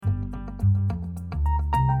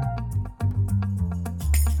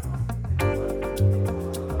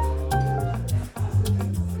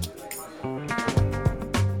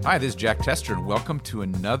Hi, this is Jack Tester, and welcome to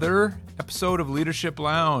another episode of Leadership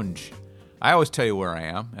Lounge. I always tell you where I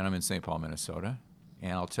am, and I'm in St. Paul, Minnesota.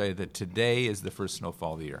 And I'll tell you that today is the first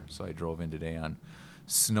snowfall of the year. So I drove in today on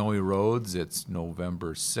snowy roads. It's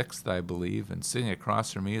November 6th, I believe. And sitting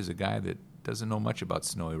across from me is a guy that doesn't know much about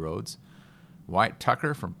snowy roads. Wyatt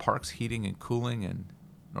Tucker from Parks Heating and Cooling in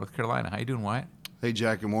North Carolina. How you doing, Wyatt? Hey,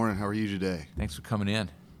 Jack. Good morning. How are you today? Thanks for coming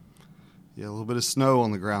in. Yeah, a little bit of snow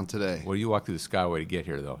on the ground today. Well, you walked through the Skyway to get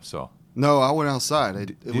here, though. So No, I went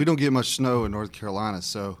outside. We don't get much snow in North Carolina,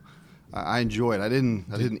 so I enjoyed it. I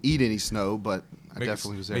didn't eat any snow, but I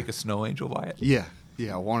definitely was there. Make a snow angel, Wyatt? Yeah,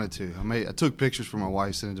 I wanted to. I took pictures for my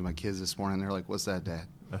wife, sent it to my kids this morning. They're like, "What's that, Dad?"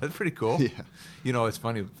 That's pretty cool. Yeah. You know, it's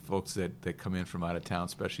funny, folks that come in from out of town,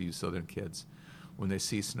 especially you southern kids, when they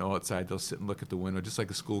see snow outside, they'll sit and look at the window just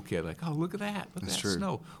like a school kid, like, oh, look at that. Look at that true.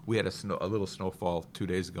 snow. We had a little snowfall 2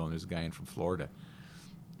 days ago, and there's a guy in from Florida,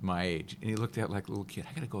 my age, and he looked at it like a little kid.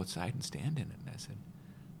 I got to go outside and stand in it. And I said,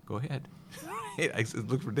 go ahead. I said, it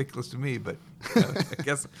looked ridiculous to me, but I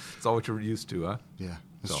guess it's all what you're used to, huh? Yeah,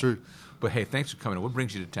 that's true. But, hey, thanks for coming in. What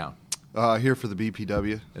brings you to town? Here for the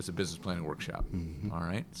BPW. It's a business planning workshop. Mm-hmm. All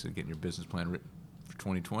right, so getting your business plan written for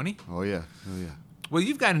 2020? Oh, yeah. Well,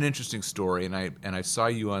 you've got an interesting story, and I saw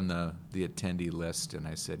you on the attendee list, and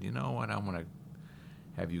I said, you know what, I want to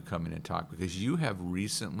have you come in and talk, because you have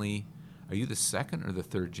recently, are you the second or the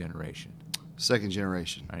third generation? Second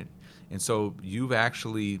generation. Right? And so you've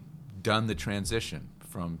actually done the transition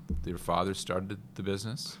from your father started the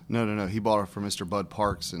business? No. He bought it from Mr. Bud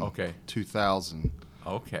Parks in 2000.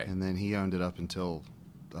 Okay. And then he owned it up until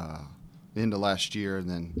the end of last year, and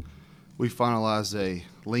then we finalized a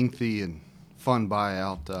lengthy and fun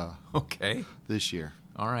buyout this year.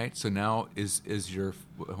 All right. So now is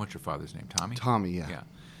what's your father's name? Tommy? Tommy, yeah. Yeah.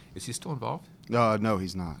 Is he still involved? No,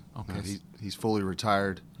 he's not. Okay. No, he's fully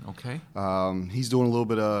retired. Okay. He's doing a little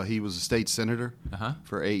bit he was a state senator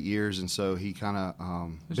for 8 years, and so he kind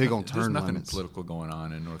of big on term limits. There's nothing political going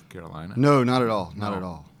on in North Carolina. No, not at all. Not at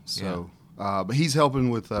all. So, but he's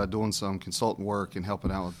helping with doing some consultant work and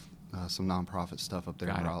helping out with some nonprofit stuff up there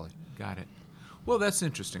in Raleigh. Got it. Well, that's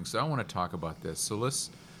interesting. So I want to talk about this. So let's,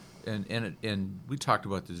 and we talked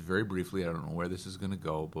about this very briefly. I don't know where this is going to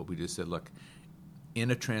go, but we just said, look, in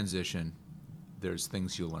a transition, there's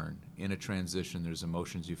things you learn. In a transition, there's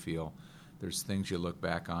emotions you feel. There's things you look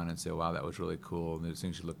back on and say, wow, that was really cool. And there's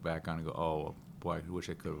things you look back on and go, oh, boy, I wish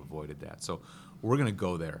I could have avoided that. So we're going to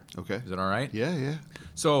go there. Okay. Is that all right? Yeah.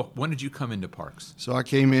 So when did you come into Parks? So I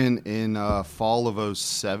came in fall of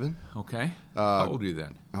 2007. Okay. How old were you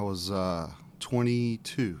then? I was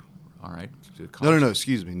 22. All right. No.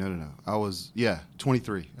 Excuse me. No. I was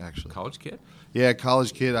 23 actually. College kid? Yeah,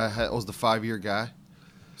 college kid. I was the 5-year guy.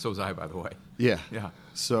 So was I, by the way. Yeah.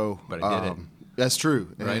 So, but I did it. That's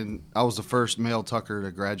true. Right. And I was the first male Tucker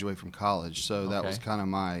to graduate from college, so that was kind of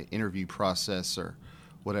my interview process or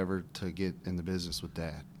whatever to get in the business with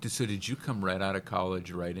Dad. So did you come right out of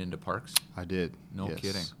college right into Parks? I did. No yes.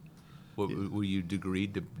 kidding. Were you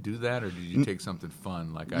degreed to do that, or did you take something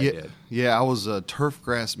fun like I did? Yeah, I was a turf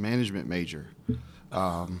grass management major.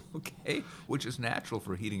 Okay, which is natural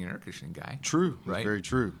for a heating and air conditioning guy. True, right? Very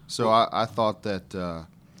true. So I thought that,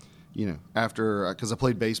 after, because I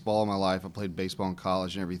played baseball all my life, I played baseball in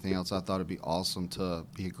college and everything else, I thought it'd be awesome to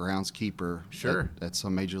be a groundskeeper at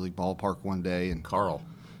some major league ballpark one day. And Carl.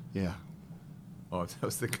 Yeah. Oh, I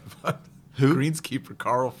was thinking about who? Greenskeeper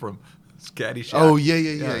Carl from Caddyshack. Oh, yeah.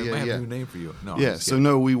 I have a new name for you. No, yeah,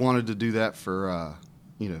 so we wanted to do that for,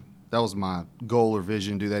 that was my goal or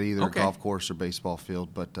vision, do that either at golf course or baseball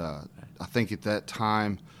field. But I think at that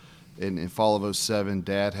time, in fall of 2007,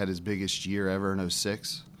 Dad had his biggest year ever in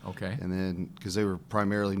 2006. Okay. And then, because they were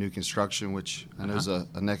primarily new construction, which I know is a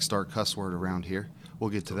next start cuss word around here. We'll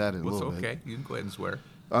get to that in a little bit. Okay, you can go ahead and swear.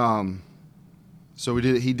 So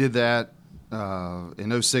he did that in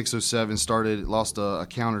 2006, 2007, lost a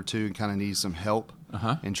account or two and kind of needed some help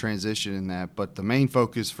in transition in that. But the main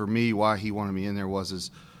focus for me, why he wanted me in there was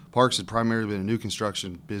Parks had primarily been a new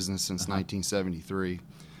construction business since 1973.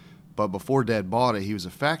 But before Dad bought it, he was a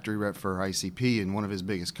factory rep for ICP, and one of his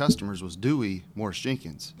biggest customers was Dewey Morris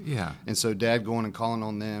Jenkins. Yeah. And so Dad going and calling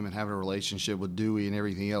on them and having a relationship with Dewey and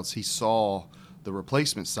everything else, he saw the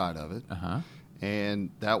replacement side of it. And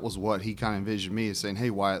that was what he kind of envisioned me as saying, hey,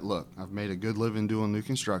 Wyatt, look, I've made a good living doing new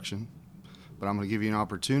construction, but I'm going to give you an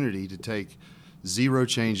opportunity to take 0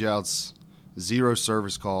 changeouts, 0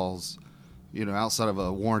 service calls, outside of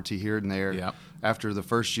a warranty here and there. Yep. After the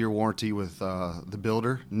first year warranty with the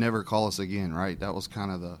builder, never call us again, right? That was kind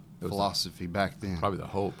of the philosophy back then. Probably the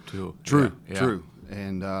hope, too. True.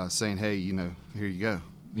 And saying, hey, here you go.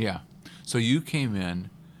 Yeah. So you came in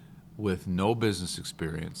with no business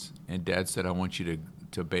experience, and Dad said, "I want you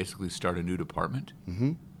to basically start a new department."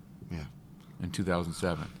 Mm-hmm. Yeah. In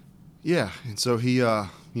 2007. Yeah, and so he,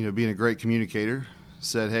 being a great communicator,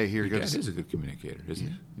 said, "Hey, here Your goes." Dad is a good communicator, isn't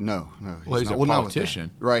he? No. Well, he's a not with that.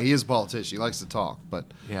 politician. Right, he is a politician. He likes to talk, but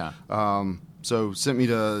Yeah. so sent me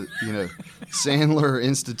to Sandler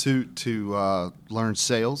Institute to learn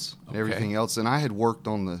sales and everything else. And I had worked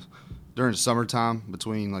during the summertime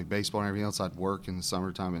between like baseball and everything else. I'd work in the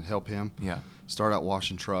summertime and help him. Yeah. Start out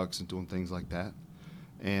washing trucks and doing things like that,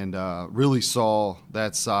 and really saw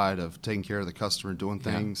that side of taking care of the customer, doing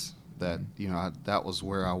things that that was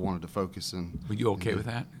where I wanted to focus. And were you okay with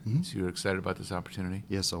that? Mm-hmm. So you were excited about this opportunity?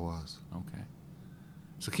 Yes, I was. Okay.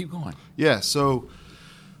 So keep going. Yeah. So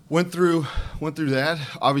went through that.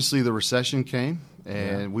 Obviously, the recession came,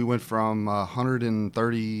 and we went from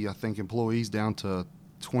 130, I think, employees down to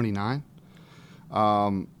 29.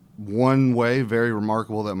 One way, very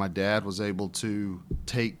remarkable, that my dad was able to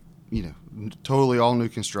take, totally all new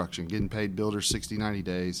construction, getting paid builders 60, 90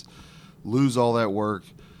 days, lose all that work,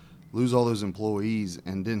 lose all those employees,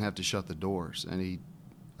 and didn't have to shut the doors. And he,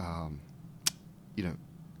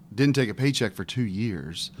 didn't take a paycheck for 2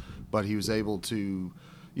 years, but he was able to,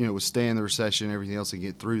 withstand the recession and everything else and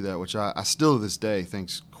get through that, which I still to this day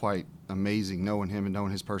think's quite amazing, knowing him and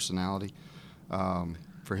knowing his personality,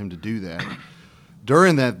 for him to do that.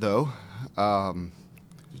 During that, though,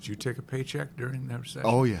 did you take a paycheck during that recession?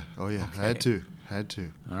 Oh yeah, Okay. I had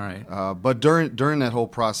to. All right. But during that whole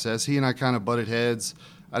process, he and I kind of butted heads.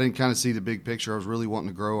 I didn't kind of see the big picture. I was really wanting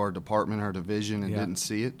to grow our department, our division, and didn't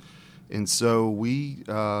see it. And so he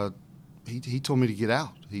told me to get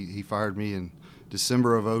out. He fired me in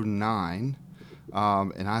December of 2009,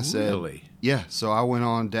 and I said, really? Yeah. So I went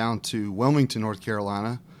on down to Wilmington, North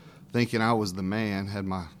Carolina, thinking I was the man, had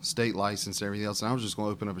my state license and everything else, and I was just going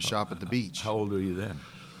to open up a shop at the beach. How old were you then?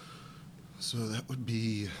 So that would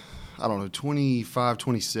be, 25,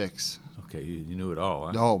 26. Okay, you knew it all,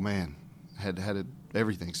 huh? Oh, man. Had it,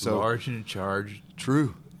 everything. So large and in charge.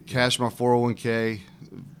 True. Cashed my 401k,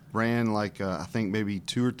 ran like, I think maybe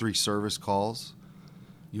 2 or 3 service calls.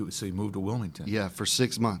 So you moved to Wilmington? Yeah, for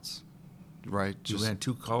 6 months. Right. You ran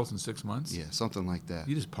 2 calls in 6 months? Yeah, something like that.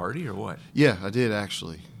 You just party or what? Yeah, I did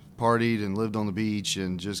actually. Partied and lived on the beach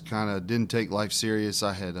and just kind of didn't take life serious.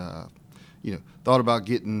 I had, thought about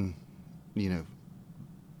getting, going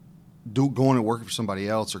and working for somebody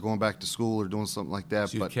else or going back to school or doing something like that.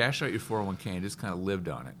 So you cashed out your 401k and just kind of lived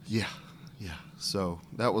on it. Yeah. So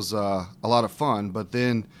that was a lot of fun. But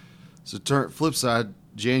then, flip side,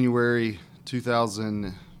 January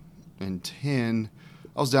 2010,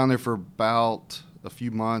 I was down there for about a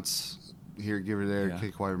few months. Here, give or there.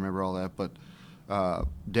 Can't quite remember all that, but.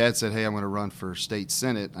 Dad said, "Hey, I'm going to run for state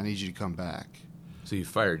senate. I need you to come back." So he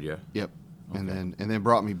fired you. Yep. Okay. And then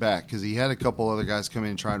brought me back because he had a couple other guys come in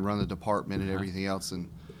and try and run the department and everything else, and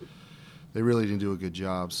they really didn't do a good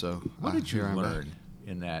job. So what did you learn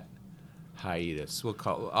in that hiatus? I'll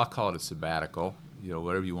call it a sabbatical.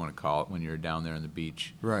 Whatever you want to call it when you're down there on the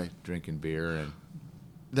beach, right, drinking beer and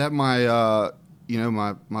that my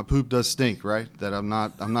poop does stink, right? That I'm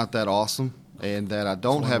not that awesome. And that I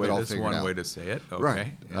don't have it all figured out. That's one way to say it. Okay.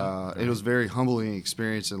 Right. Yeah. It was a very humbling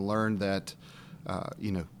experience and learned that,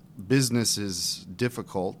 business is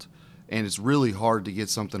difficult and it's really hard to get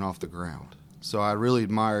something off the ground. So I really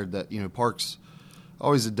admired that, Parks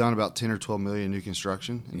always had done about 10 or 12 million new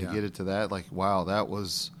construction. And to get it to that, like, wow, that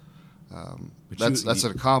was, that's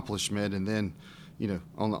an accomplishment. And then,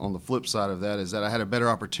 on the flip side of that is that I had a better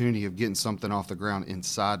opportunity of getting something off the ground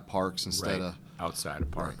inside Parks instead of outside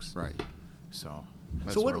of Parks. Right. So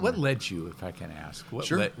That's what led you, if I can ask,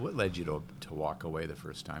 Sure. What led you to walk away the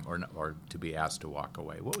first time, or to be asked to walk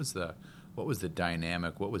away? What was the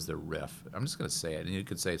dynamic? What was the riff? I'm just going to say it, and you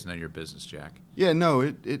could say it's none of your business, Jack. Yeah, no,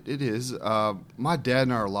 it is. My dad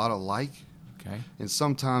and I are a lot alike. Okay. And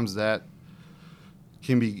sometimes that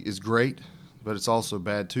is great, but it's also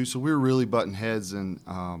bad too. So we were really butting heads, and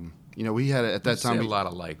we had at that time a lot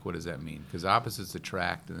alike. What does that mean? Because opposites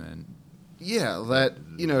attract, and then. Yeah, that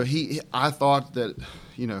I thought that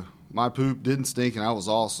my poop didn't stink and I was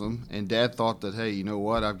awesome, and Dad thought that, hey, you know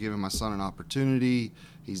what? I've given my son an opportunity.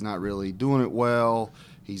 He's not really doing it well.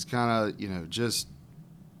 He's kind of just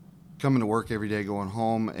coming to work every day, going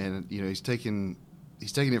home, and he's taking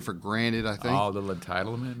it for granted. I think. Oh, a little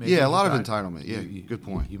entitlement. Maybe Yeah, a lot of entitlement. Yeah, good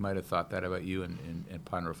point. You might have thought that about you, and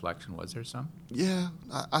upon reflection, was there some? Yeah,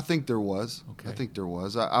 I think there was. Okay. I think there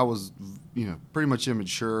was. I was, pretty much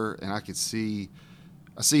immature, and I see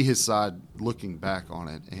his side looking back on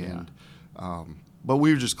it, and but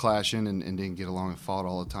we were just clashing and didn't get along and fought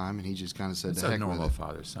all the time, and he just kind of said, It's "The a heck with normal it."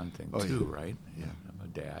 father-son thing too, right? Yeah. I'm a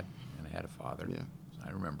dad. had a father. Yeah.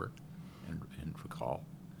 I remember and recall.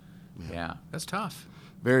 Yeah, that's tough.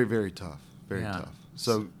 Very, very tough. Very Yeah. tough.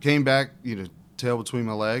 So came back, tail between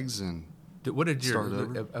my legs, and What did Start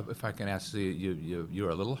over? if I can ask you were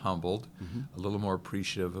a little humbled, a little more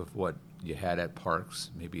appreciative of what you had at Parks,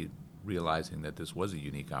 maybe realizing that this was a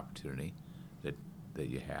unique opportunity that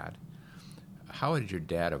you had. How had your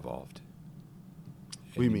dad evolved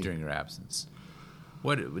What do you mean? during your absence?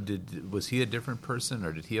 Was he a different person,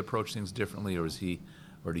 or did he approach things differently, or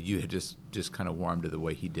did you just kind of warm to the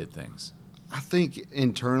way he did things? I think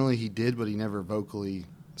internally he did, but he never vocally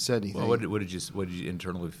said anything. Well, what did you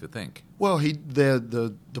internally think? Well,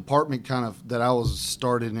 the department kind of that I was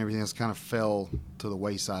started and everything else kind of fell to the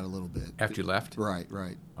wayside a little bit. After you left? Right.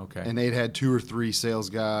 Okay. And they'd had 2 or 3 sales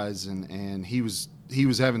guys, and he was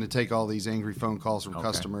having to take all these angry phone calls from Okay.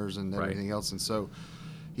 customers and Right. everything else. And so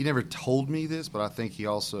he never told me this, but I think he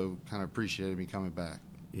also kind of appreciated me coming back.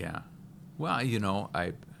 Yeah. Well,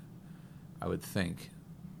 I would think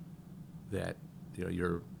that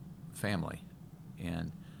your family,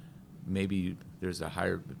 and maybe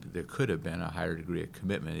there could have been a higher degree of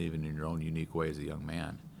commitment even in your own unique way as a young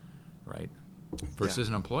man, right? Versus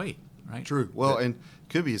an employee, right? True. Well, and it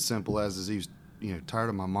could be as simple as he was, tired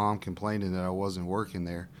of my mom complaining that I wasn't working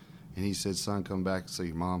there, and he said, "Son, come back and see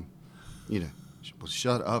your mom, well,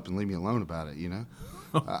 shut up and leave me alone about it."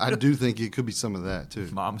 I do think it could be some of that too.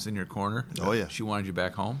 Mom's in your corner. Oh, yeah. She wanted you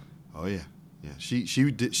back home. Oh yeah.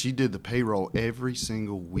 She did the payroll every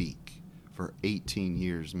single week for 18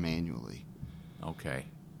 years manually. Okay.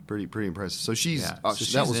 Pretty impressive. So she's Yeah.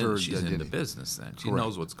 So that was her she's in the identity. business then. She Correct.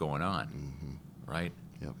 knows what's going on, right?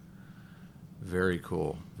 Yep. Very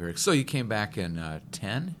cool. So you came back in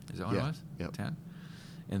 10? Is that what it Yeah. was? Yep. 10.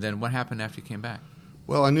 And then what happened after you came back?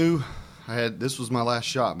 Well, I knew this was my last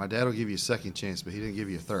shot. My dad will give you a second chance, but he didn't give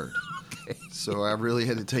you a third. Okay. So I really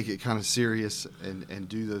had to take it kind of serious and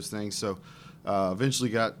do those things. So eventually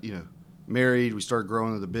got married. We started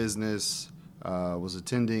growing the business. Was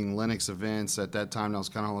attending Linux events at that time. That was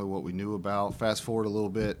kind of only what we knew about. Fast forward a little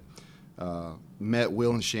bit. Met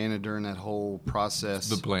Will and Shannon during that whole process.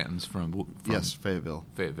 The Blantons from Yes, Fayetteville.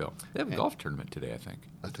 Fayetteville. They have a golf tournament today, I think.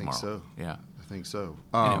 I think tomorrow. so. Yeah. I think so.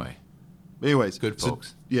 Anyway, Anyways, good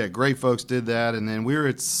folks. Yeah, great folks did that, and then we were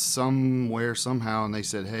at somewhere somehow, and they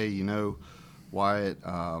said, "Hey, Wyatt,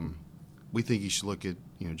 we think you should look at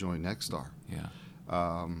joining Nexstar yeah.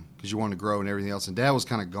 because you want to grow and everything else." And Dad was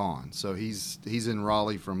kind of gone, so he's in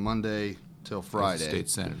Raleigh from Monday till Friday. As a state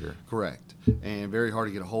senator. Correct, and very hard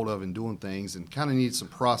to get a hold of and doing things, and kind of needed some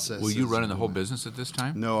process. Were you running the whole business at this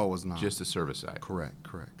time? No, I was not. Just the service side. Correct.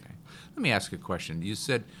 Okay. Let me ask a question. You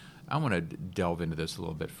said, I want to delve into this a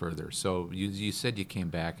little bit further. So you said you came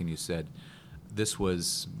back and you said, this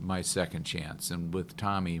was my second chance. And with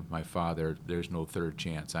Tommy, my father, there's no third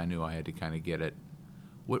chance. I knew I had to kind of get it.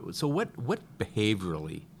 What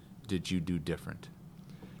behaviorally did you do different,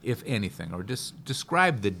 if anything? Or just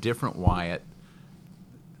describe the different Wyatt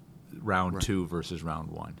round Right. 2 versus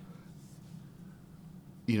round 1.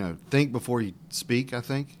 Think before you speak, I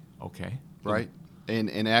think. Okay. Right?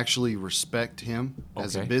 And actually respect him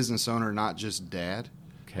as a Okay. business owner, not just dad.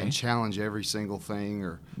 Okay. And challenge every single thing.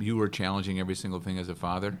 Or You were challenging every single thing as a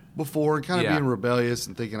father? before, kind of Yeah. being rebellious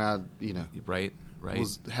and thinking Right.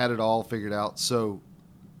 had it all figured out. So,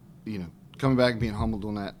 coming back and being humbled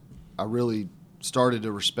on that, I really started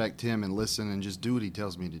to respect him and listen and just do what he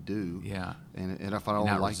tells me to do. Yeah. And if I don't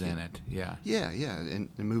Not like resent it. Yeah. yeah, and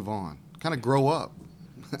move on. Kind of grow up.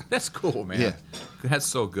 That's cool, man. Yeah. That's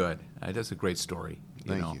so good. That's a great story.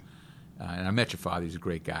 Thank you. And I met your father. He's a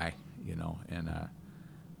great guy,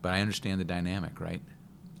 but I understand the dynamic, right?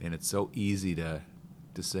 And it's so easy to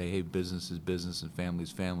say, hey, business is business and family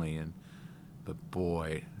is family. But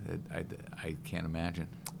boy, I can't imagine.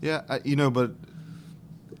 Yeah, but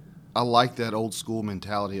I like that old school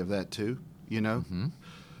mentality of that too. Mm-hmm.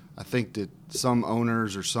 I think that some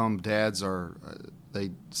owners or some dads they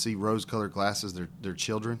see rose-colored glasses. Their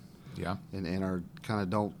children, Yeah. and are kind of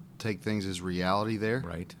don't take things as reality there,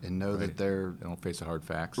 Right. And know that they're They don't face the hard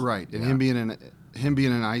facts. right. And Yeah. him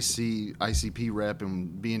being an ICP rep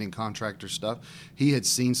and being in contractor stuff, he had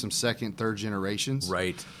seen some second, third generations,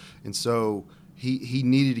 Right. and so he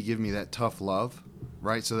needed to give me that tough love,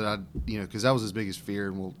 right? So that I, because that was his biggest fear,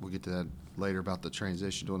 and we'll get to that later about the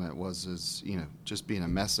transition doing that is just being a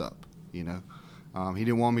mess up, He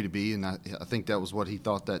didn't want me to be, and I think that was what he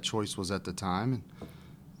thought that choice was at the time, and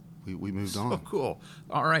we moved on. Oh, cool.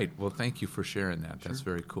 All right. Well, thank you for sharing that. That's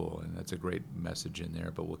very cool, and that's a great message in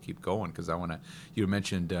there. But we'll keep going because I want to. You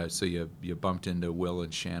mentioned so you bumped into Will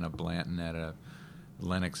and Shanna Blanton at a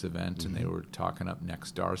Linux event, and they were talking up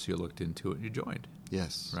Nexstar, so you looked into it and you joined.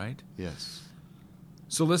 Yes. Right? Yes.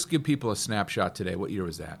 So let's give people a snapshot today. What year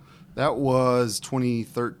was that? That was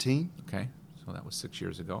 2013. Okay. So that was 6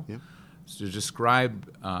 years ago. Yep. So to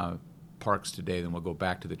describe Parks today, then we'll go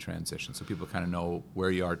back to the transition so people kind of know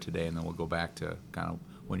where you are today, and then we'll go back to kind of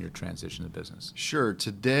when you're transitioning the business. Sure.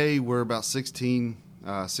 Today we're about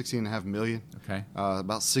 16.5 million. Okay.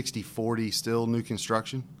 About 60-40 still new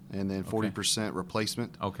construction, and then 40%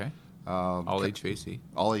 replacement. Okay. All HVAC.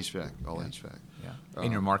 All HVAC. All HVAC. Yeah.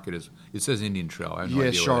 And your market is, it says Indian Trail. I have no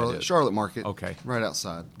idea Charlotte. what that is. Charlotte market. Okay. Right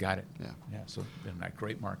outside. Got it. Yeah. Yeah. So in that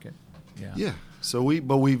great market. Yeah. Yeah. So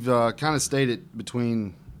we've kind of stayed at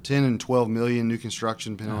between 10 and 12 million new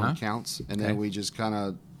construction, depending on accounts, and then we just kind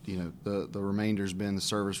of, the remainder's been the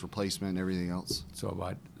service replacement and everything else. So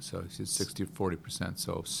it's 60-40%.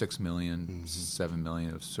 So 6 million, 7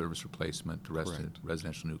 million of service replacement to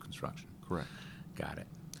residential new construction. Correct. Got it.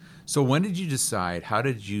 So when did you decide?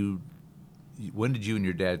 When did you and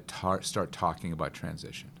your dad start talking about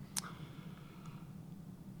transition?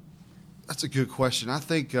 That's a good question. I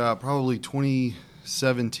think probably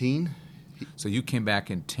 2017. So you came back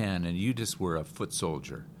in 10, and you just were a foot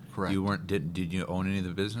soldier. Correct. You weren't. Did you own any of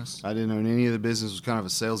the business? I didn't own any of the business. Was kind of a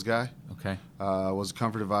sales guy. Okay. Was a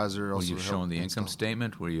comfort advisor. Were Also you showing the income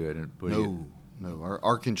statement? Were you? No.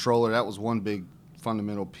 Our controller. That was one big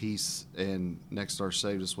fundamental piece, and Nexstar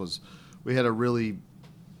saved us. Was we had a really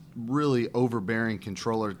overbearing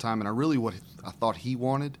controller at the time, and what I thought he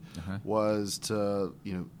wanted was to,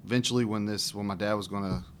 eventually when my dad was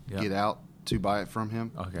going to get out, to buy it from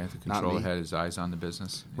him. Okay, the controller had his eyes on the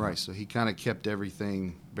business. Yeah. Right, so he kind of kept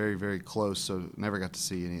everything very, very close, so never got to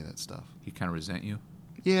see any of that stuff. He kind of resent you?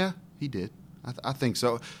 Yeah, he did. I think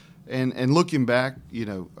so. And looking back,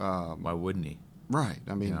 why wouldn't he? Right.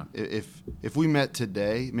 I mean, if we met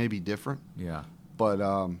today, maybe different. Yeah.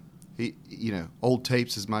 But he, old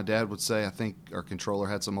tapes, as my dad would say. I think our controller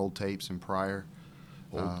had some old tapes in prior.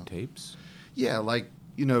 Old tapes? Yeah, like,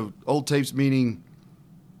 old tapes meaning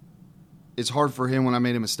it's hard for him when I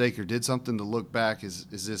made a mistake or did something to look back. Is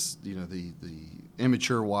this, the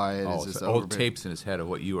immature Wyatt? Oh, is this old tapes in his head of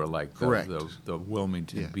what you were like. Correct. The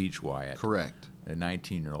Wilmington Beach Wyatt. Correct. A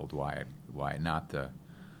 19-year-old Wyatt, not the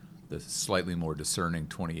slightly more discerning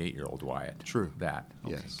 28-year-old Wyatt. True. That.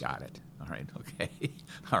 Okay, yes. Got it. All right. Okay.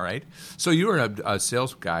 All right. So you were a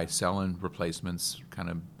sales guy selling replacements, kind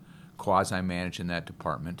of quasi-managing that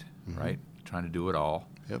department, right? Trying to do it all.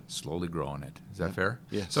 Yep. Slowly growing it. Is that fair?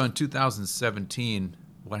 Yes. So in 2017,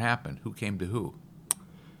 what happened? Who came to who?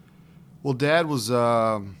 Well, Dad was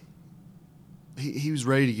he was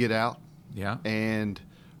ready to get out. Yeah. And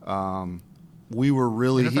we were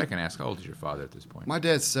really. And if I can ask, how old is your father at this point? My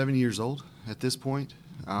dad's 70 years old at this point.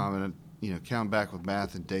 And counting back with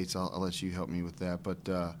math and dates, I'll let you help me with that. But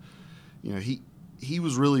he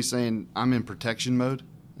was really saying, I'm in protection mode,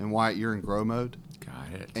 and Wyatt, you're in grow mode.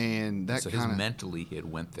 Got it. And that so kind of mentally he had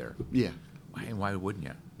went there. Yeah. Why wouldn't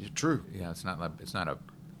you? True. Yeah, it's not a.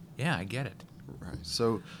 Yeah, I get it. Right.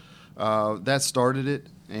 So that started it,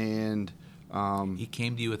 and he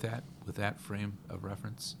came to you with that frame of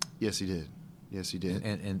reference. Yes, he did. Yes, he did.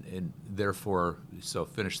 And therefore, so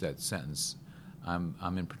finish that sentence.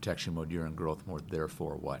 I'm in protection mode. You're in growth mode.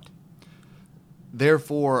 Therefore, what?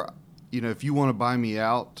 Therefore, if you want to buy me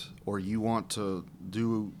out, or you want to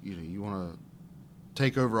do, you want to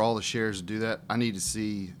take over all the shares and do that, I need to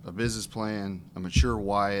see a business plan, a mature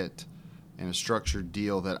Wyatt, and a structured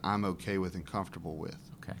deal that I'm okay with and comfortable with.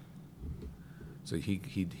 Okay. So he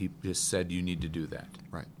just said you need to do that.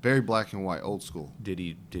 Right. Very black and white, old school. Did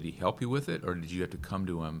he help you with it, or did you have to come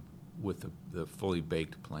to him with the fully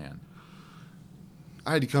baked plan?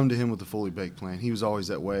 I had to come to him with the fully baked plan. He was always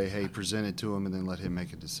that way. Hey, present it to him and then let him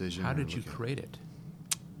make a decision. How did you create it?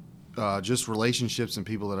 Just relationships and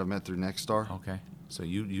people that I've met through Nexstar. Okay. So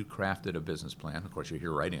you crafted a business plan. Of course, you're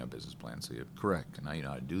here writing a business plan, so you correct. Now you know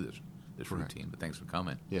how to do this routine. But thanks for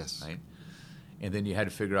coming. Yes. Right. And then you had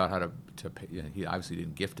to figure out how to pay. He obviously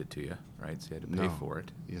didn't gift it to you, right? So you had to pay for it.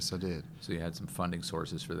 Yes, I did. So you had some funding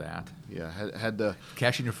sources for that. Yeah, had to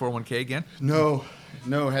cash in your 401k again. No,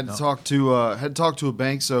 had to talk to a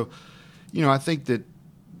bank. So, I think that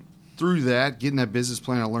through that, getting that business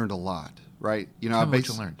plan, I learned a lot. Right? Tell me what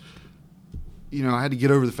you learned. I had to get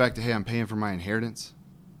over the fact that, hey, I'm paying for my inheritance.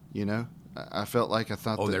 I felt like I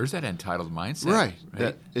thought. Oh, there's that entitled mindset. Right.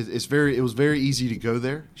 That it was very easy to go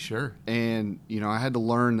there. Sure. And I had to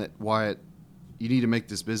learn that, Wyatt, you need to make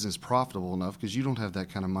this business profitable enough, because you don't have that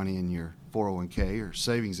kind of money in your 401k or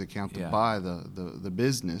savings account to buy the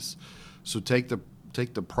business. So take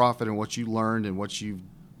the profit and what you learned and what you've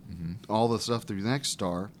all the stuff through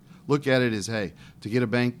Nexstar, look at it as, hey, to get a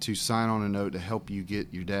bank to sign on a note to help you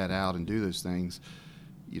get your dad out and do those things,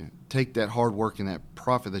 take that hard work and that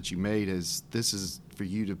profit that you made as this is for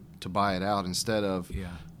you to buy it out instead of,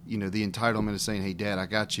 the entitlement of saying, hey, Dad, I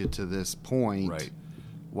got you to this point. Right.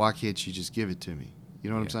 Why can't you just give it to me? You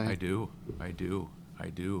know what I'm saying? I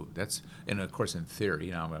do. That's, and of course, in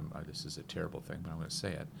theory, this is a terrible thing, but I'm going to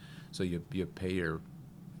say it. So you pay your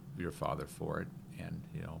father for it, and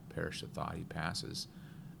perish the thought, he passes.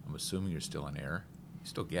 I'm assuming you're still in heir. You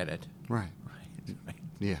still get it. Right.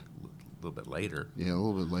 Yeah. A little bit later. Yeah, a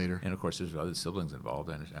little bit later. And of course, there's other siblings involved,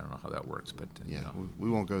 and I don't know how that works, but we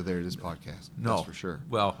won't go there this podcast. No, that's for sure.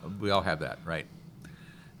 Well, we all have that, right?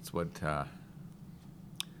 It's what.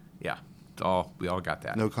 We all got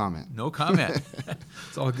that. No comment.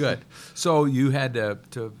 It's all good. So you had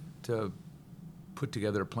to put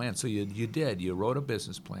together a plan. So you did. You wrote a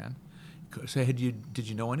business plan. So did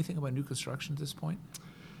you know anything about new construction at this point?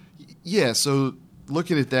 Yeah. So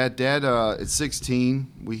looking at that, Dad at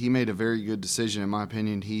 16, he made a very good decision in my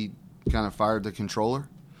opinion. He kind of fired the controller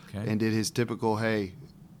and did his typical, hey,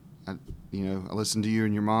 I listened to you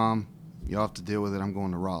and your mom. You'll have to deal with it. I'm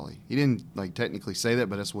going to Raleigh. He didn't technically say that,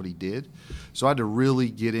 but that's what he did. So I had to really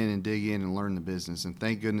get in and dig in and learn the business. And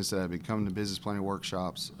thank goodness that I've been coming to business planning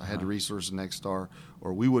workshops. I had the resources of Nexstar,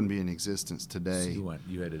 or we wouldn't be in existence today. So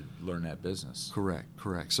you had to learn that business.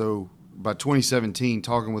 Correct. So by 2017,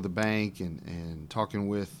 talking with the bank and talking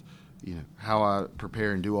with, how I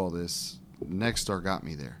prepare and do all this, Nexstar got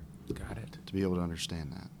me there. Got it. To be able to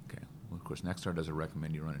understand that. Well, of course, Nexstar doesn't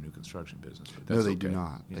recommend you run a new construction business. But no, they do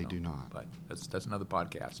not. They do not. But that's another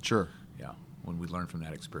podcast. Sure. Yeah. When we learn from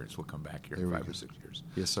that experience, we'll come back here in 5 or 6 years.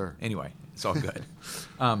 Yes, sir. Anyway, it's all good.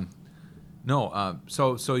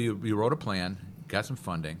 So you wrote a plan, got some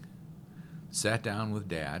funding, sat down with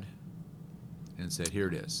Dad, and said, here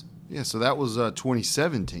it is. Yeah, so that was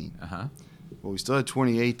 2017. Uh-huh. Well, we still had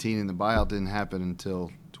 2018, and the buyout didn't happen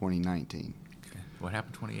until 2019. Okay. What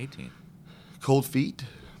happened in 2018? Cold feet.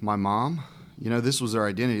 My mom, this was her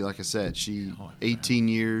identity. Like I said, 18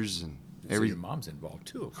 years and so your mom's involved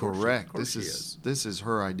too. Of course correct. Of course This is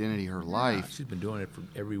her identity, her life. She's been doing it for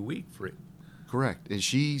every week for it. Correct. And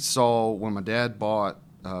she saw when my dad bought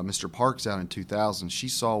Mr. Parks out in 2000. She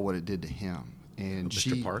saw what it did to him. And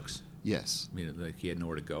Mr. Parks? Yes. I mean, like he had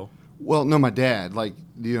nowhere to go. Well, no, my dad.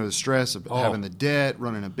 The stress of having the debt,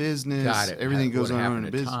 running a business. Got it. Everything goes on running a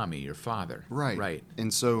to business. Tommy, your father. Right.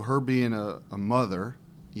 And so her being a mother.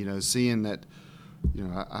 Seeing that,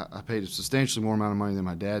 I paid a substantially more amount of money than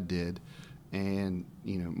my dad did, and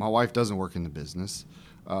my wife doesn't work in the business.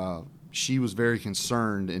 She was very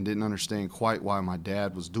concerned and didn't understand quite why my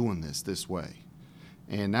dad was doing this way,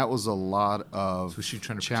 and that was a lot of. So was she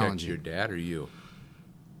trying to protect your dad or you?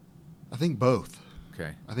 I think both.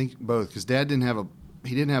 Okay. I think both because Dad didn't have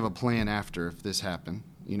a plan after if this happened.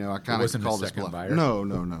 I kind of called his bluff. Buyer?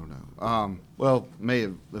 No. Well, may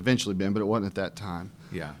have eventually been, but it wasn't at that time.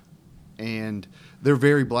 Yeah. And they're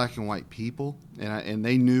very black and white people, and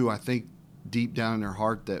they knew, I think, deep down in their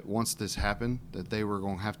heart that once this happened, that they were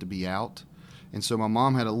going to have to be out. And so my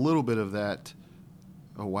mom had a little bit of that,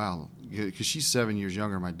 oh, wow, because she's 7 years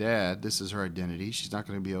younger than my dad. This is her identity. She's not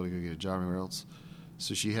going to be able to go get a job anywhere else.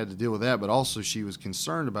 So she had to deal with that, but also she was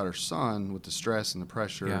concerned about her son with the stress and the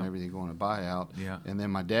pressure and everything going to buyout. Yeah. And then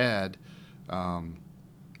my dad, now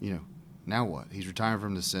what? He's retiring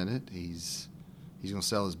from the Senate. He's going to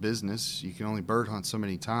sell his business. You can only bird hunt so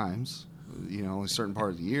many times, only a certain part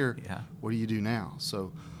of the year. Yeah. What do you do now?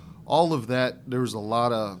 So all of that, there was a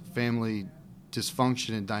lot of family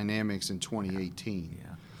dysfunction and dynamics in 2018.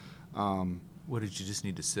 Yeah. What, did you just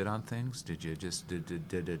need to sit on things? Did you just, did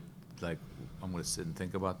it, like, I'm going to sit and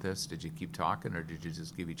think about this? Did you keep talking, or did you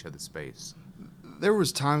just give each other space? There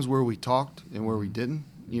was times where we talked and where we didn't.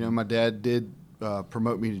 My dad did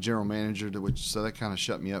promote me to general manager, so that kind of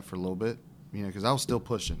shut me up for a little bit, because I was still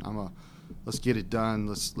pushing. Let's get it done.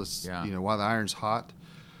 Let's while the iron's hot.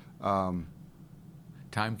 Time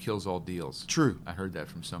kills all deals. True. I heard that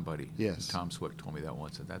from somebody. Yes. Tom Swick told me that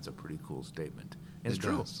once, and that's a pretty cool statement. And it's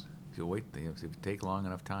true. Does. If you wait, if you take long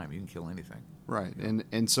enough time, you can kill anything. Right.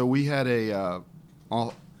 And so we had a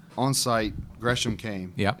on-site, Gresham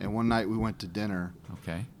came. Yeah. And one night we went to dinner.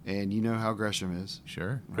 Okay. And you know how Gresham is.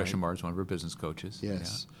 Sure. Right? Gresham Barr is one of our business coaches.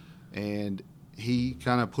 Yes. Yeah. And he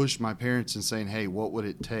kind of pushed my parents in saying, hey, what would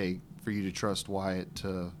it take for you to trust Wyatt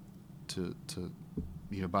to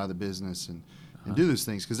buy the business and do those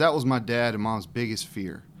things? Because that was my dad and mom's biggest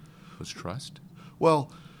fear. Was trust? Well,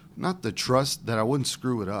 not the trust that I wouldn't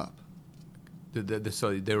screw it up.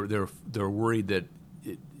 So they're worried that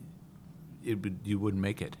you wouldn't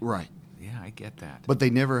make it. Right. Yeah, I get that. But they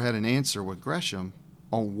never had an answer with Gresham.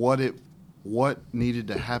 on what needed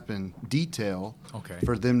to happen, detail, Okay.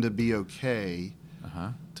 for them to be okay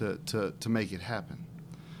Uh-huh. to make it happen.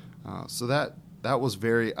 So that was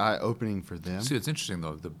very eye-opening for them. See, it's interesting,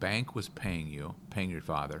 though. The bank was paying your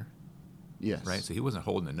father, Yes. right? So he wasn't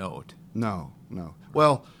holding the note. No.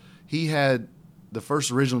 Well, he had the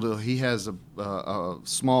first original deal. He has a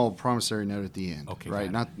small promissory note at the end, Okay,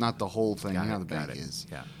 right? got Not the whole thing. Got You know it, how the got bank it. is.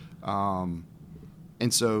 Yeah.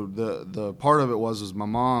 And so the part of it was my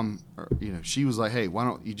mom, she was like, hey, why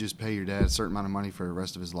don't you just pay your dad a certain amount of money for the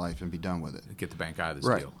rest of his life and be done with it? Get the bank out of this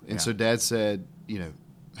Right. deal. And Yeah. so Dad said,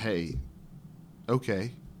 hey,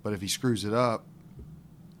 okay, but if he screws it up,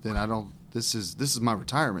 then I don't. This is my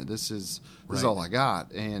retirement. This is Right. all I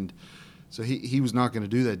got. And so he was not going to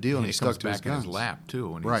do that deal, and he it stuck comes to his back in guns. his lap, too.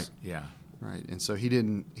 When Right. Yeah. Right. And so he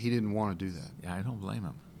didn't want to do that. Yeah, I don't blame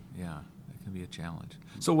him. Yeah, that can be a challenge.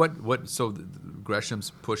 So what? So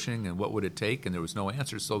Gresham's pushing, and what would it take? And there was no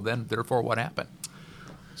answer. So then, therefore, what happened?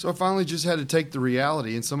 So I finally just had to take the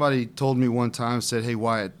reality. And somebody told me one time, said, hey,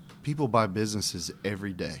 Wyatt, people buy businesses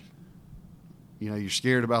every day. You're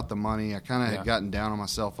scared about the money. I kind of Yeah. had gotten down on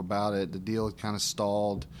myself about it. The deal had kind of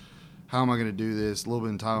stalled. How am I going to do this? A little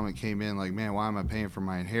bit of entitlement came in, like, man, why am I paying for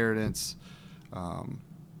my inheritance?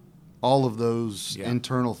 All of those Yeah.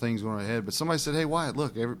 internal things went ahead. But somebody said, hey, Wyatt,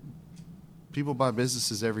 look, people buy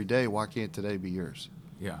businesses every day. Why can't today be yours?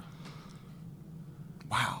 Yeah.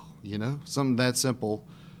 Wow, something that simple.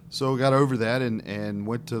 So got over that and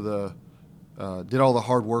went to did all the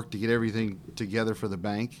hard work to get everything together for the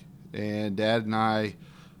bank. And Dad and I,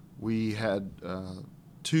 we had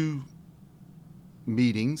 2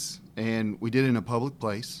 meetings, and we did it in a public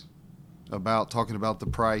place talking about the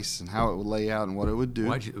price and how it would lay out and what it would do.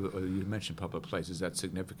 Why'd you mentioned public place? Is that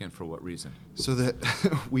significant for what reason? So that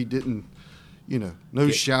we didn't, no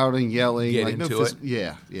shouting, yelling. Get like into no it?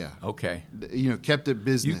 Yeah. Okay. Kept it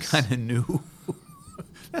business. You kind of knew.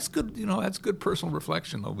 That's good. That's good personal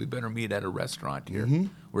reflection, though. We better meet at a restaurant here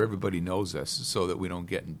where everybody knows us, so that we don't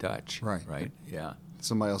get in Dutch. Right. Right. Yeah.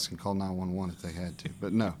 Somebody else can call 911 if they had to,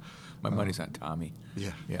 but no. My money's on Tommy.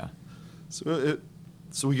 Yeah. Yeah.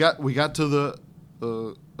 So we got to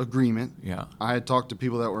the agreement. Yeah. I had talked to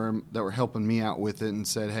people that were helping me out with it and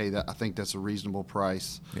said, hey, I think that's a reasonable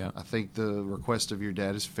price. Yeah. I think the request of your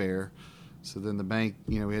dad is fair. So then the bank,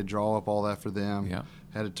 we had to draw up all that for them. Yeah.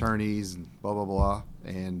 Had attorneys and blah blah blah,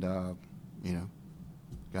 and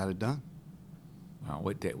got it done. Wow.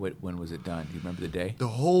 What day? When was it done? Do you remember the day? The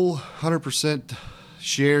whole 100%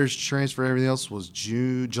 shares transfer, everything else was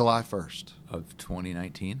July 1st, Of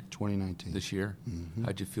 2019. 2019. This year.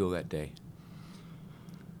 How'd you feel that day?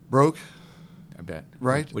 Broke. I bet.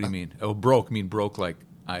 Right. What do you mean? Oh, broke. Mean broke like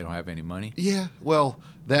I don't have any money? Yeah. Well,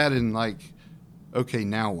 that and okay,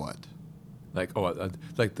 now what? Like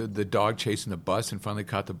like the dog chasing the bus and finally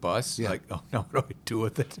caught the bus. Yeah. Like, oh no, what do I do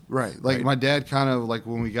with it? Right. Right. My dad kind of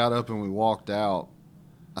when we got up and we walked out,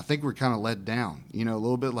 I think we're kind of let down. A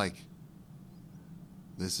little bit like,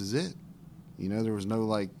 this is it. There was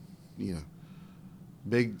no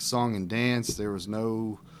big song and dance. There was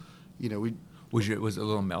no, we. Was it a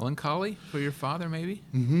little melancholy for your father? Maybe.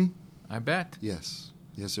 Mm-hmm. I bet. Yes,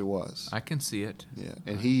 it was. I can see it. Yeah,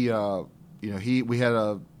 and we had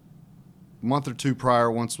a month or 2 prior,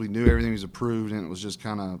 once we knew everything was approved and it was just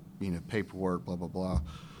kind of paperwork, blah blah blah.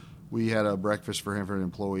 We had a breakfast for him for the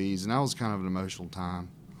employees, and that was kind of an emotional time,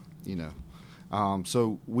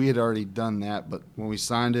 So we had already done that, but when we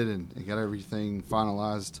signed it and got everything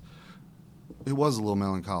finalized, it was a little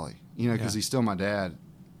melancholy, because Yeah. he's still my dad,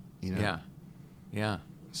 Yeah.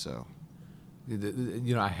 So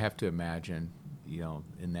I have to imagine,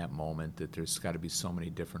 in that moment that there's got to be so many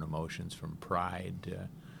different emotions, from pride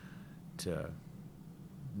to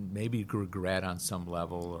maybe regret on some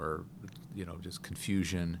level, or just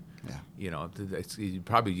confusion. Yeah.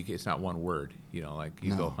 It's not one word. Like you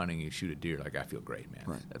No. go hunting, you shoot a deer. Like, I feel great, man.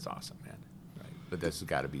 Right. That's awesome, man. Right. But this has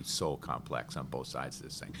got to be so complex on both sides of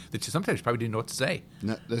this thing that you sometimes probably didn't know what to say.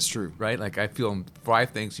 no, that's true. Right? Like, I feel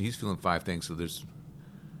 5 things, he's feeling 5 things, so there's,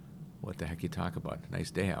 what the heck you talk about?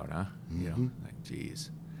 Nice day out, huh? Like,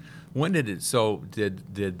 geez. When did it,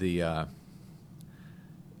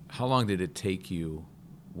 how long did it take you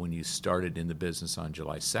when you started in the business on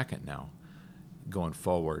July 2nd now, going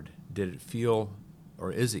forward? Did it feel,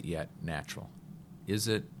 or is it yet natural? Is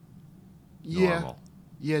it normal?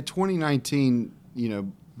 Yeah, 2019,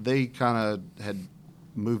 they kind of had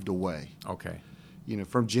moved away. Okay.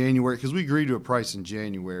 From January, because we agreed to a price in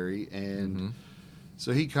January, and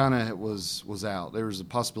so he kind of was out. There was a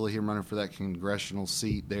possibility of him running for that congressional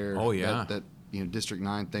seat there. Oh, yeah. That District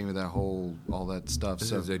 9 thing with all that stuff. Is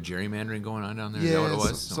there gerrymandering going on down there? Yeah, Is that what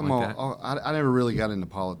it was? Something like that? I never really got into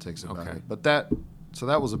politics about Okay. it, but that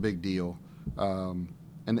was a big deal.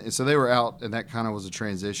 And so they were out, and that kind of was a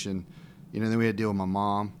transition. Then we had to deal with my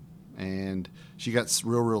mom, and she got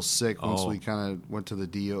real sick once we kind of went through the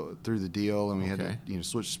deal, and we had to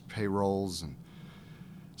switch payrolls, and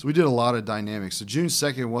so we did a lot of dynamics. So June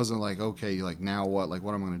 2nd wasn't like, okay, like now what? Like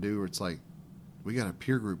what I'm going to do? It's like we got a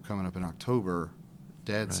peer group coming up in October.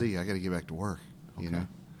 Dad, Right. see, I got to get back to work.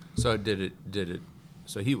 So did it?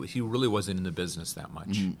 So he really wasn't in the business that much.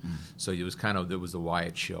 Mm-mm. So it was there was the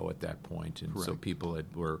Wyatt show at that point, and so Correct. people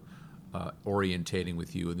were orientating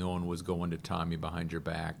with you, and no one was going to Tommy behind your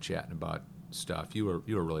back chatting about stuff. You were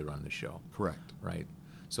really running the show, Correct. right?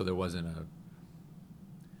 So there wasn't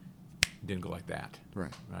didn't go like that,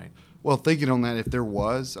 Right. right? Well, thinking on that, if there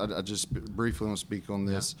was, I just briefly want to speak on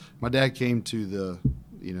this. Yeah. My dad came to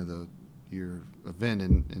your event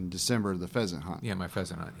in December, the pheasant hunt. Yeah, my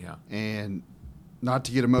pheasant hunt. Yeah, and not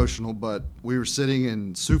to get emotional, but we were sitting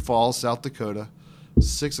in Sioux Falls, South Dakota,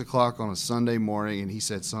 6:00 on a Sunday morning, and he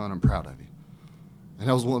said, "Son, I'm proud of you." And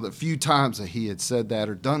that was one of the few times that he had said that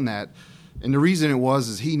or done that. And the reason it was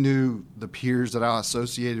is he knew the peers that I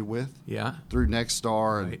associated with through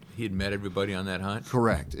Nexstar. Right. He had met everybody on that hunt.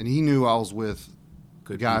 Correct. And he knew I was with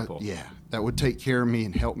good guys, people. yeah, that would take care of me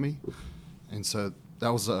and help me. And so that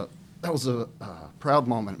was a proud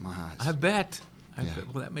moment in my eyes. I bet.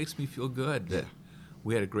 Well, that makes me feel good that Yeah.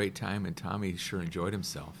 we had a great time, and Tommy sure enjoyed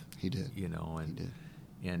himself. He did. He did.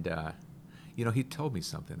 And he told me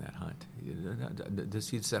something that hunt.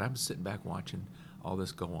 He said, "I'm sitting back watching all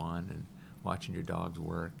this go on and watching your dogs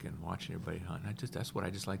work and watching everybody hunt. And that's what I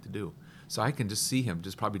just like to do." So I can just see him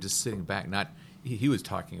probably sitting back. He was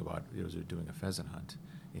talking about doing a pheasant hunt,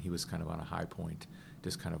 and he was kind of on a high point,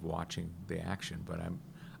 just kind of watching the action. But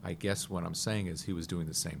I guess what I'm saying is he was doing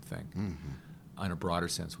the same thing, on a broader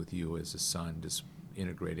sense with you as a son, just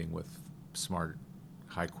integrating with smart,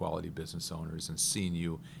 high-quality business owners and seeing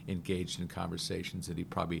you engaged in conversations that he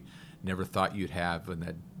probably never thought you'd have, and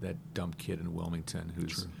that dumb kid in Wilmington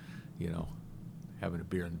who's, having a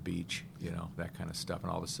beer on the beach, that kind of stuff.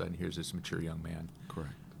 And all of a sudden, here's this mature young man,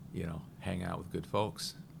 Correct. hanging out with good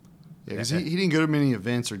folks. Yeah, because he didn't go to many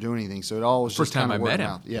events or do anything, so it all was First just time I met him.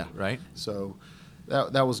 out. Yeah, Right? So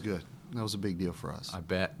that was good. That was a big deal for us. I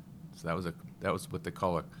bet. So that was what they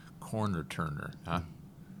call a corner turner, huh?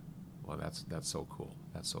 Well, that's so cool.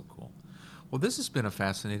 That's so cool. Well, this has been a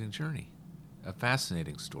fascinating journey, a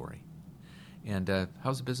fascinating story. And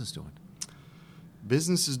how's the business doing?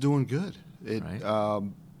 Business is doing good.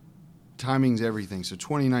 Right. Timing's everything. So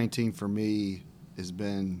 2019 for me has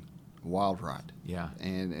been a wild ride. Yeah.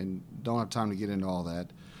 And don't have time to get into all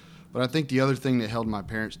that. But I think the other thing that held my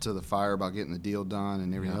parents to the fire about getting the deal done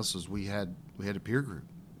and everything else was we had a peer group.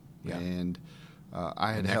 Yeah. And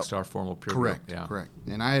I had Nexstar formal peer correct, group. Yeah. Correct.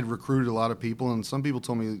 And I had recruited a lot of people, and some people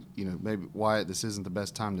told me, maybe Wyatt, this isn't the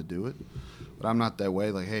best time to do it. But I'm not that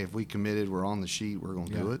way. Like, hey, if we committed, we're on the sheet, we're going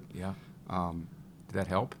to do it. Yeah. Did that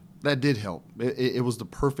help? That did help. It was the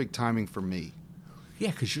perfect timing for me.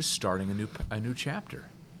 Yeah, because you're starting a new chapter,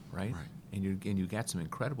 right? Right. And you got some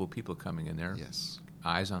incredible people coming in there. Yes.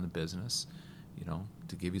 Eyes on the business,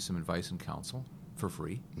 to give you some advice and counsel for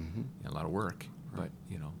free. Mm-hmm. And a lot of work, but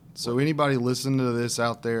So anybody listening to this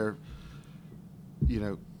out there,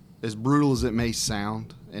 as brutal as it may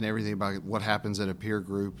sound, and everything about what happens at a peer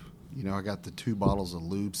group, I got the 2 bottles of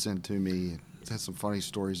lube sent to me. Had some funny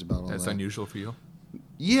stories about all that. That's unusual for you.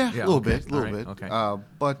 Yeah, a little bit. All right, okay.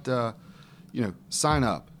 But sign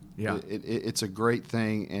up. Yeah. It's a great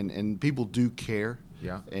thing, and people do care.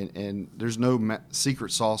 Yeah. And there's no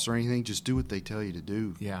secret sauce or anything. Just do what they tell you to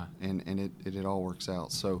do. Yeah. And it all works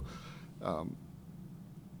out. So,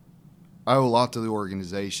 I owe a lot to the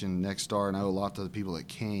organization, Nexstar, and I owe a lot to the people that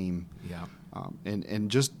came. Yeah.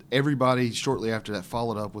 And just everybody shortly after that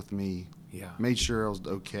followed up with me. Yeah. Made sure I was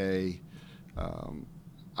okay.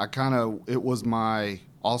 It was my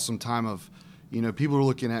awesome time of, people are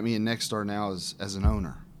looking at me in Nexstar now as an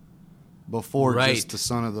owner. Before Right. just the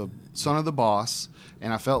son of the boss,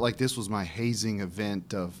 and I felt like this was my hazing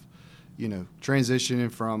event of,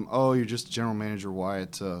 transitioning from you're just general manager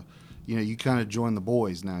Wyatt to, you kind of join the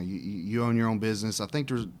boys now. You own your own business. I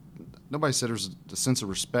think nobody said there's a sense of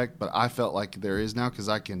respect, but I felt like there is now because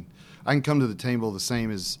I can come to the table the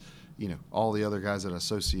same as all the other guys that I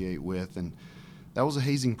associate with, and that was a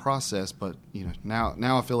hazing process. But now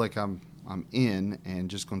I feel like I'm in and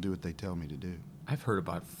just going to do what they tell me to do. I've heard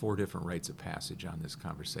about 4 different rites of passage on this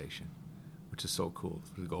conversation, which is so cool.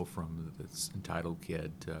 To go from this entitled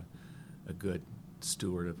kid to a good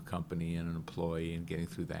steward of a company and an employee and getting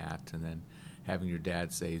through that, and then having your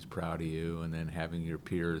dad say he's proud of you, and then having your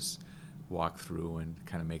peers walk through and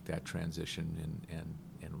kind of make that transition, and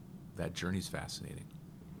that journey's fascinating.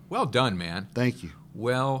 Well done, man. Thank you.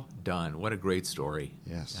 Well done. What a great story.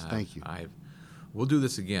 Yes, thank you. We'll do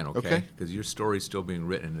this again, okay? Okay. Because your story's still being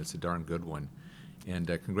written, and it's a darn good one. And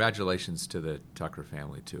congratulations to the Tucker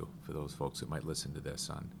family, too, for those folks that might listen to this.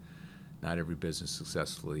 Not every business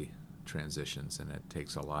successfully transitions, and it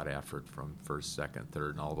takes a lot of effort from first, second,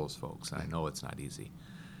 third, and all those folks. And I know it's not easy.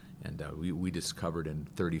 And we discovered in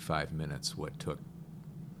 35 minutes what took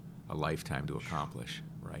a lifetime to accomplish,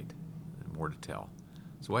 right? And more to tell.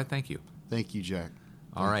 So I thank you. Thank you, Jack.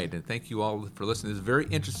 All right, and thank you all for listening to this very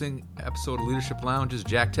interesting episode of Leadership Lounge. This is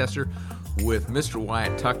Jack Tesser with Mr.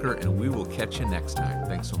 Wyatt Tucker, and we will catch you next time.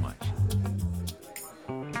 Thanks so much.